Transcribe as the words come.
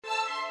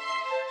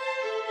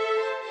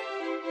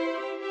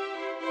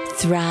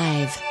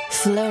Thrive,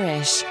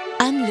 flourish,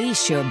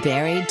 unleash your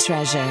buried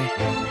treasure.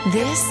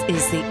 This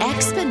is the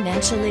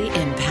Exponentially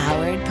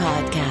Empowered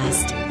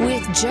Podcast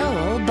with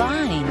Joel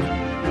Bine.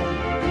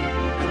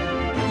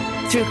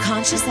 Through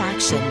conscious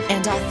action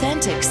and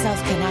authentic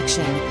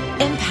self-connection,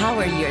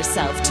 empower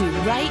yourself to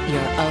write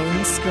your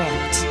own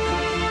script.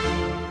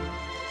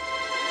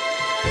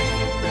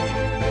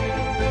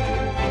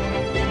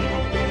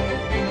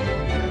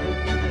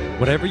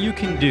 Whatever you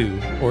can do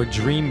or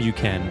dream you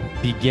can,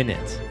 begin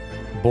it.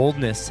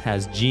 Boldness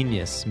has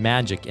genius,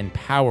 magic, and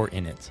power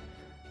in it.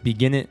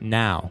 Begin it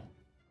now.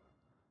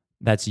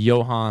 That's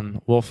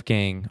Johann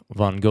Wolfgang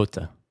von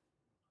Goethe.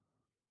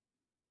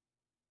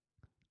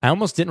 I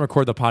almost didn't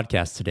record the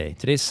podcast today.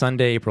 Today's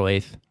Sunday, April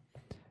 8th,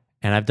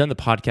 and I've done the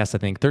podcast, I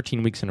think,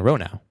 13 weeks in a row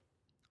now.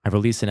 I've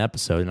released an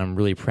episode, and I'm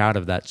really proud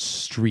of that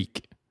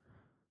streak.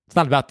 It's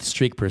not about the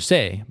streak per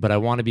se, but I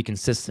want to be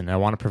consistent. I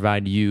want to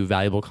provide you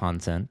valuable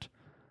content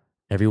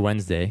every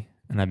Wednesday,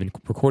 and I've been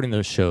recording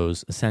those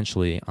shows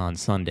essentially on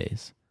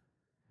Sundays.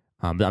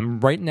 But I'm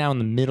right now in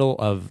the middle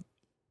of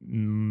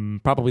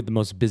probably the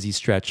most busy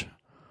stretch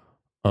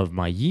of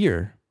my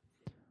year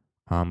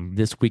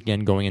this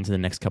weekend going into the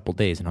next couple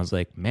days. And I was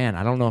like, man,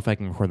 I don't know if I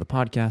can record the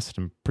podcast.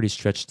 I'm pretty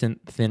stretched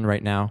thin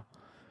right now.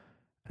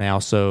 And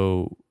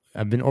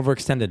I've been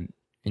overextended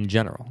in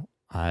general.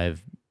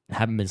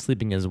 Haven't been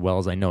sleeping as well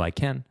as I know I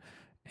can.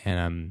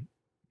 And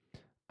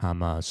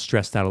I'm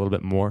stressed out a little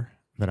bit more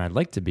than I'd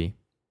like to be.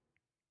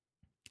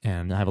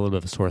 And I have a little bit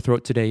of a sore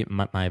throat today.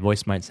 My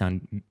voice might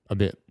sound a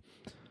bit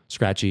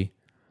scratchy.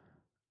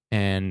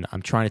 And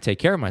I'm trying to take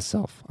care of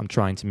myself. I'm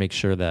trying to make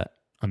sure that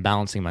I'm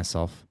balancing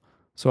myself.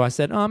 So I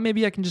said,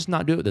 maybe I can just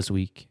not do it this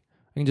week.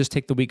 I can just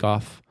take the week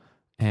off.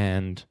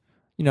 And,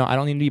 I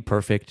don't need to be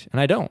perfect.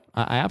 And I don't.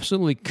 I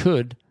absolutely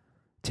could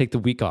take the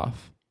week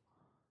off.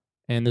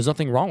 And there's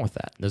nothing wrong with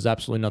that. There's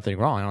absolutely nothing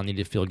wrong. I don't need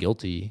to feel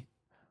guilty.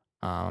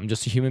 I'm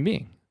just a human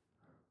being.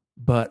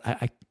 But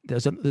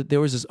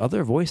there was this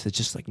other voice that's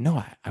just like,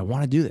 no, I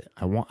want to do that.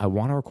 I want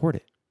to record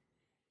it.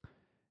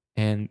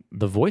 And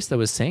the voice that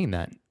was saying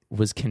that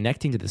was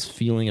connecting to this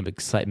feeling of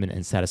excitement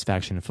and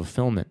satisfaction and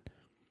fulfillment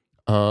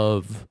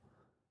of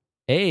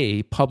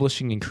A,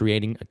 publishing and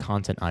creating a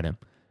content item,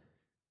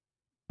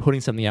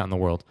 putting something out in the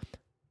world.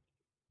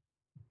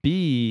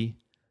 B,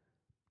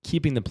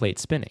 keeping the plate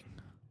spinning.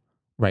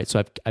 Right?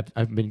 So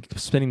I've been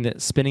spinning the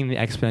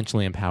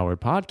Exponentially Empowered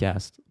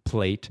Podcast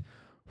plate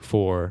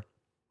for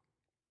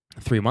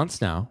 3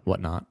 months now,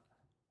 whatnot.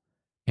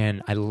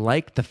 And I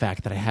like the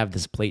fact that I have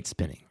this plate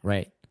spinning,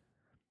 right?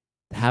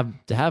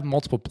 To have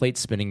multiple plates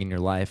spinning in your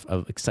life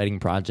of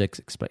exciting projects,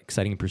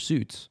 exciting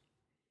pursuits,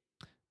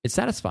 it's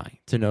satisfying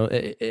to know.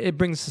 It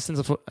brings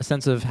a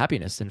sense of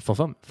happiness and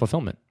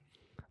fulfillment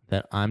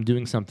that I'm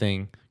doing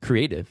something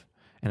creative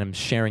and I'm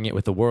sharing it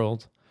with the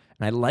world.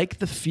 And I like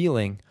the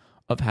feeling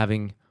of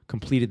having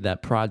completed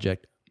that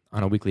project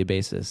on a weekly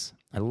basis.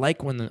 I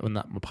like when the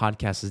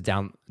podcast is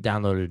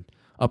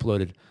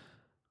uploaded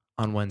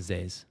on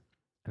Wednesdays,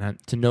 and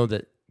to know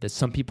that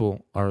some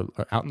people are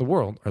out in the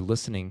world are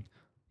listening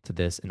to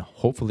this and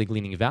hopefully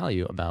gleaning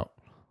value about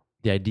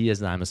the ideas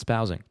that I'm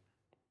espousing.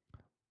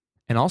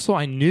 And also,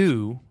 I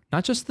knew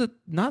not just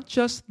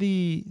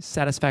the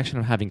satisfaction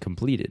of having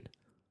completed,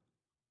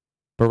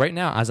 but right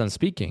now, as I'm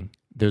speaking,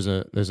 there's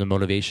a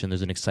motivation,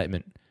 there's an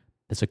excitement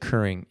that's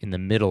occurring in the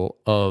middle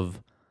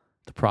of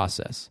the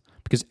process,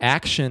 because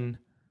action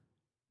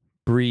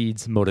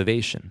breeds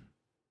motivation.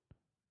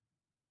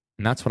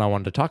 And that's what I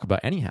wanted to talk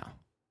about anyhow.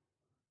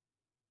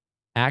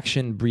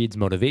 Action breeds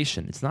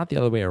motivation. It's not the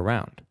other way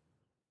around.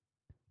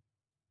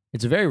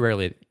 It's very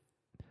rarely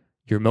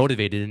you're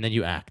motivated and then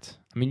you act.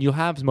 I mean, you'll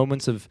have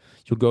moments of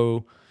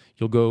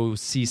you'll go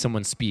see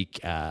someone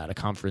speak at a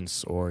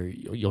conference, or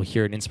you'll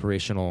hear an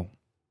inspirational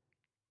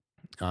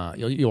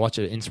you'll watch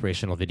an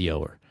inspirational video,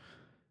 or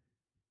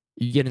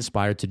you get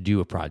inspired to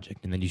do a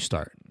project and then you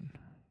start.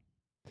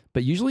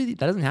 But usually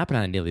that doesn't happen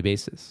on a daily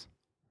basis.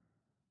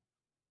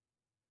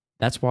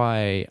 That's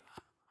why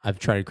I've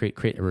tried to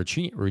create a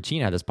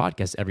routine out of this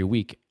podcast every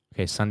week.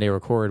 Okay, Sunday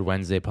record,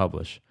 Wednesday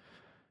publish.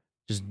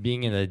 Just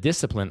being in the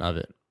discipline of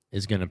it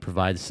is going to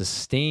provide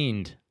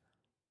sustained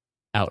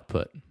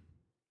output.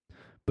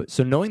 But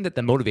so knowing that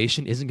the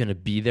motivation isn't going to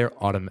be there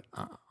on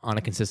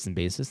a consistent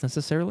basis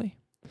necessarily,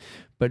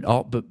 but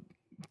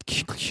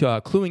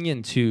cluing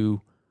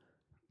into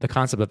the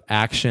concept of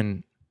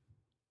action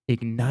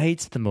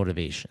ignites the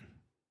motivation.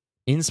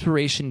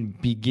 Inspiration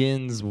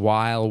begins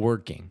while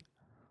working.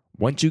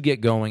 Once you get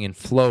going and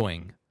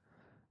flowing,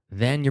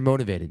 then you're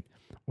motivated.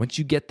 Once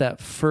you get that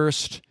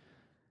first,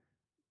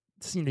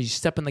 you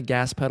step on the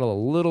gas pedal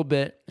a little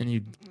bit and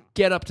you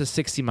get up to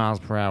 60 miles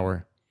per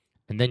hour,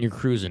 and then you're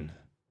cruising,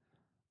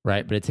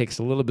 right? But it takes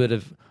a little bit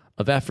of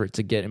effort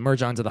to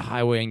emerge onto the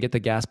highway and get the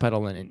gas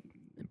pedal and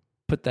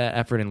put that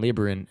effort and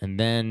labor in, and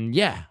then,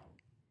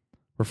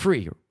 we're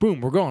free. Boom,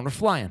 we're going, we're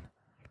flying.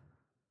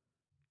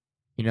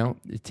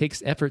 It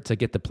takes effort to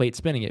get the plate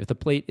spinning. If the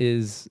plate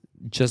is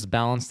just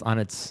balanced on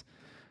its,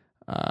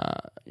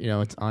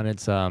 it's on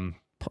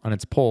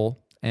its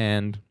pole,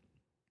 and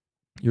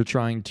you're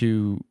trying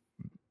to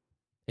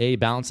A,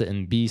 balance it,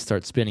 and B,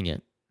 start spinning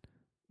it.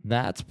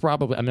 That's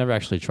probably, I've never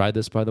actually tried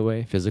this, by the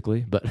way,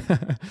 physically, but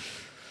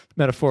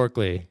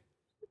metaphorically,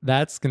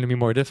 that's going to be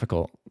more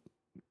difficult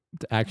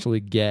to actually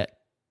get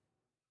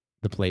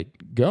the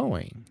plate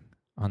going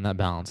on that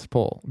balanced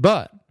pull.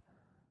 But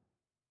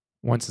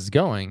once it's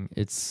going,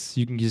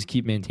 you can just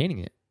keep maintaining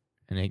it,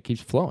 and it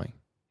keeps flowing.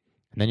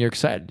 And then you're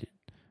excited.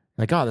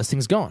 Like, oh, this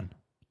thing's going.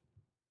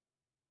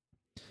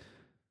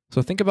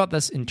 So think about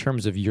this in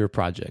terms of your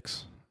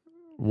projects.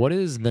 What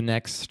is the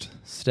next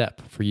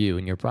step for you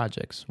in your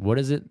projects? What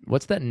is it?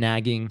 What's that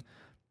nagging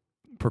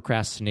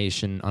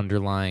procrastination,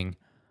 underlying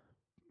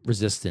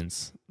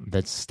resistance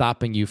that's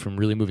stopping you from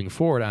really moving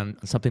forward on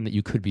something that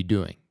you could be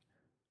doing?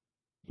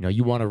 You know,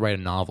 you want to write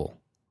a novel.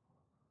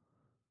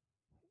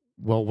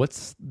 Well,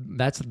 that's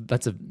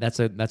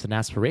an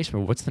aspiration,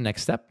 but what's the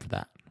next step for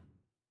that?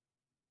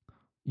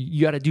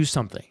 You got to do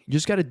something. You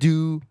just got to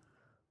do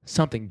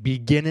something.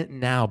 Begin it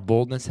now.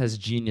 Boldness has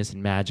genius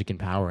and magic and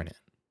power in it.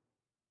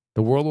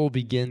 The world will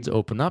begin to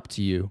open up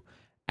to you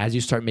as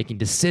you start making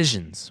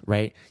decisions,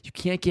 right? You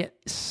can't get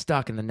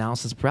stuck in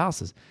analysis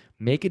paralysis.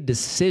 Make a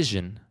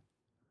decision,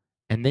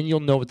 and then you'll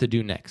know what to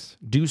do next.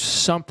 Do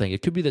something.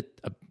 It could be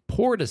a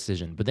poor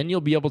decision, but then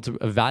you'll be able to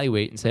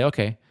evaluate and say,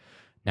 okay,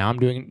 now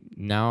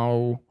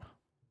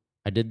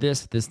I did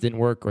this didn't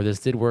work, or this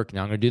did work.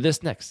 Now I'm going to do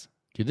this next.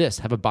 Do this.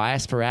 Have a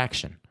bias for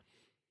action.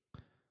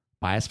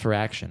 Bias for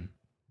action.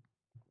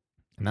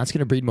 And that's going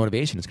to breed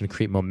motivation. It's going to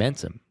create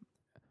momentum.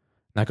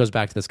 And that goes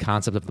back to this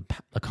concept of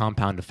the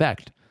compound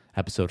effect,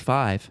 episode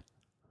 5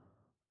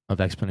 of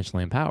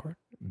Exponentially Empowered.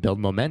 Build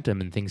momentum,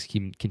 and things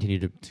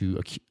continue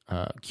to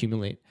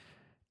accumulate,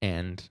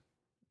 and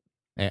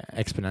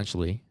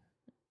exponentially,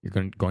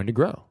 you're going to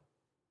grow.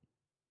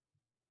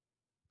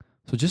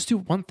 So just do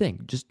one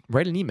thing. Just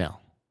write an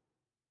email.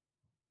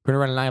 Going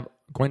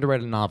to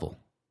write a novel.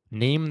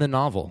 Name the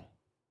novel.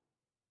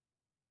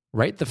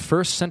 Write the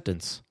first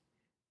sentence.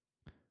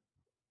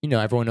 You know,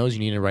 everyone knows you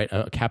need to write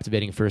a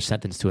captivating first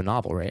sentence to a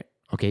novel, right?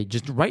 Okay,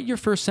 just write your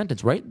first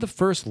sentence. Write the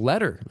first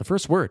letter, the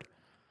first word.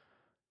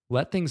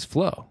 Let things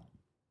flow.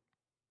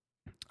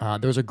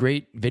 There was a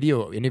great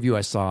video interview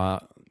I saw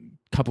a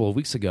couple of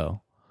weeks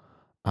ago.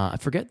 I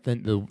forget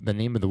the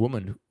name of the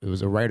woman. It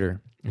was a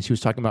writer, and she was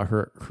talking about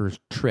her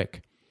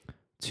trick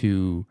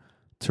to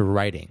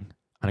writing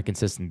on a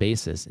consistent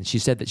basis. And she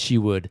said that she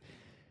would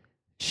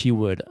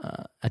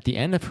at the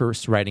end of her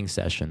writing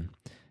session,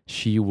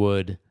 she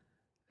would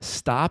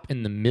stop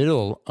in the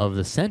middle of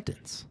the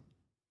sentence.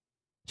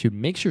 She would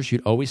make sure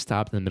she'd always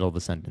stop in the middle of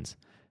the sentence.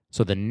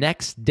 So the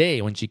next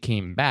day when she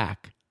came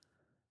back,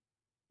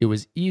 it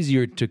was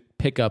easier to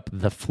pick up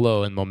the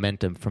flow and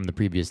momentum from the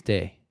previous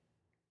day.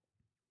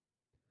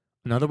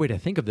 Another way to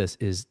think of this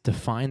is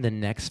define the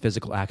next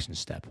physical action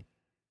step.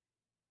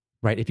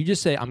 Right? If you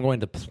just say, I'm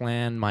going to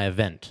plan my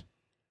event,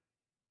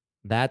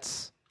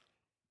 that's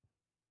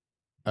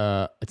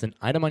it's an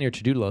item on your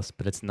to-do list,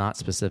 but it's not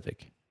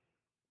specific.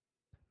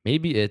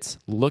 Maybe it's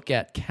look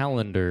at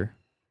calendar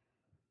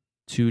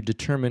to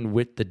determine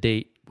what the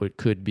date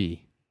could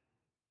be.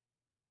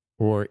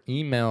 Or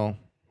email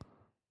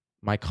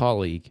my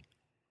colleague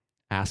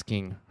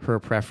asking her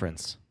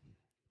preference.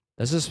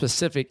 That's a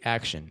specific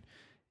action.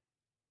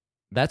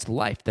 That's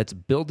life. That's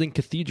building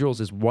cathedrals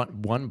is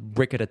one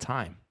brick at a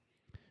time.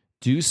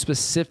 Do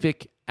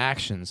specific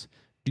actions.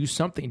 Do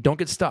something. Don't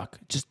get stuck.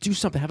 Just do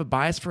something. Have a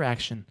bias for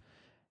action.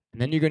 And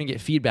then you're going to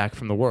get feedback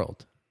from the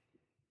world.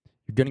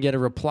 You're going to get a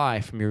reply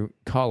from your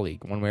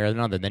colleague one way or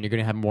another. Then you're going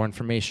to have more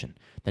information.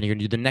 Then you're going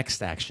to do the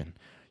next action.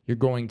 You're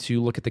going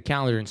to look at the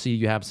calendar and see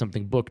you have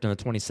something booked on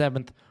the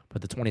 27th,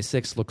 but the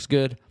 26th looks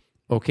good.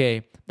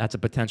 Okay, that's a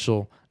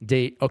potential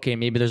date. Okay,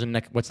 maybe there's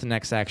what's the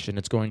next action?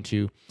 It's going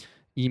to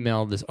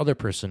email this other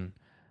person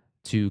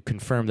to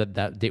confirm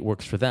that date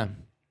works for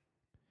them.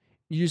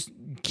 You just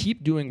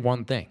keep doing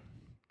one thing.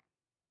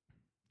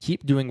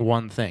 Keep doing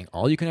one thing.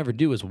 All you can ever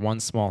do is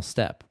one small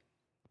step.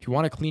 If you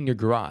want to clean your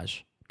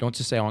garage, don't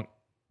just say,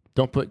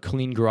 don't put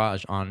clean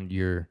garage on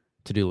your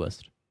to-do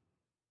list.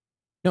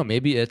 No,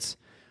 maybe it's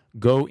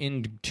go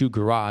into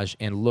garage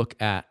and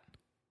look at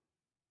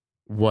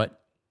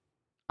what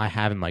I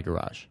have in my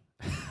garage.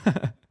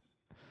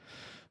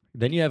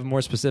 Then you have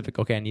more specific,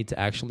 okay, I need to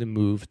actually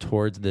move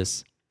towards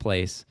this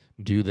place,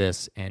 do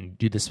this, and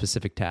do this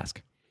specific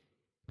task.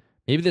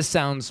 Maybe this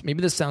sounds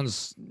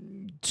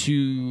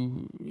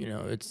too,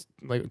 it's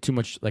like too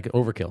much like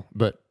overkill,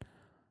 but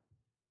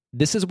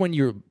this is when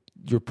you're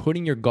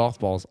putting your golf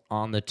balls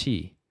on the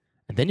tee,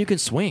 and then you can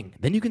swing.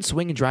 Then you can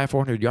swing and drive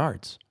 400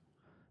 yards.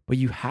 But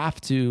you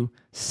have to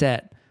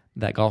set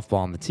that golf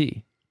ball on the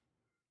tee.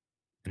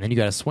 And then you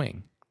got to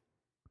swing.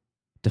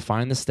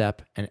 Define the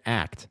step and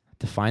act.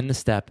 Define the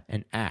step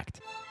and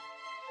act.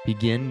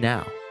 Begin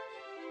now.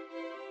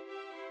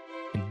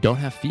 And don't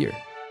have fear.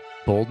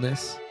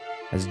 Boldness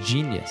has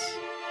genius,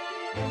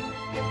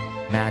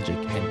 magic,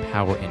 and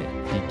power in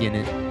it. Begin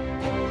it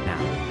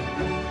now.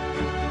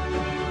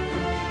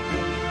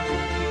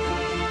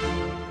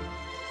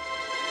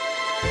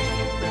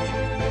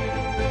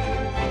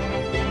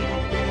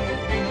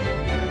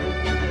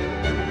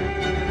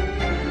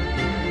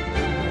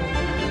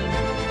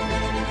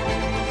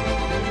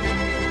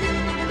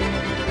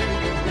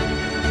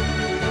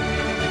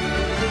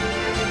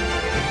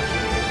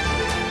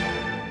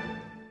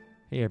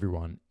 Hey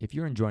everyone, if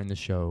you're enjoying the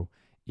show,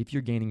 if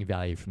you're gaining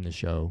value from the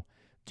show,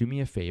 do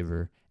me a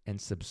favor and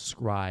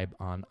subscribe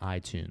on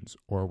iTunes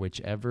or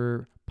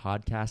whichever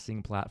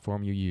podcasting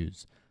platform you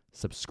use.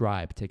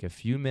 Subscribe. Take a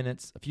few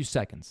minutes, a few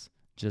seconds.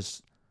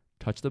 Just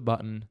touch the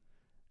button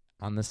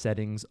on the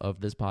settings of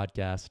this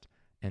podcast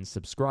and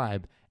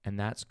subscribe. And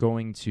that's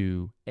going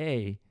to,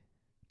 A,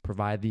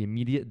 provide the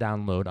immediate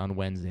download on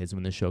Wednesdays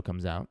when the show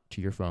comes out to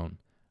your phone.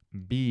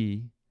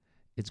 B,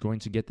 it's going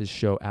to get this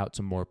show out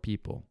to more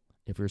people.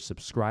 If you're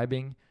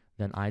subscribing,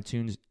 then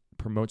iTunes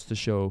promotes the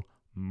show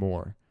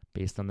more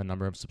based on the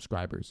number of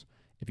subscribers.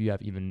 If you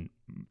have even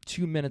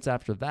 2 minutes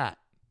after that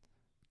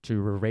to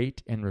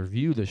rate and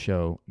review the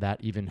show,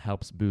 that even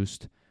helps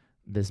boost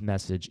this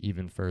message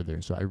even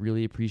further. So I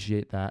really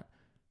appreciate that.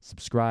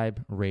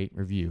 Subscribe, rate,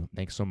 review.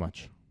 Thanks so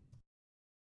much.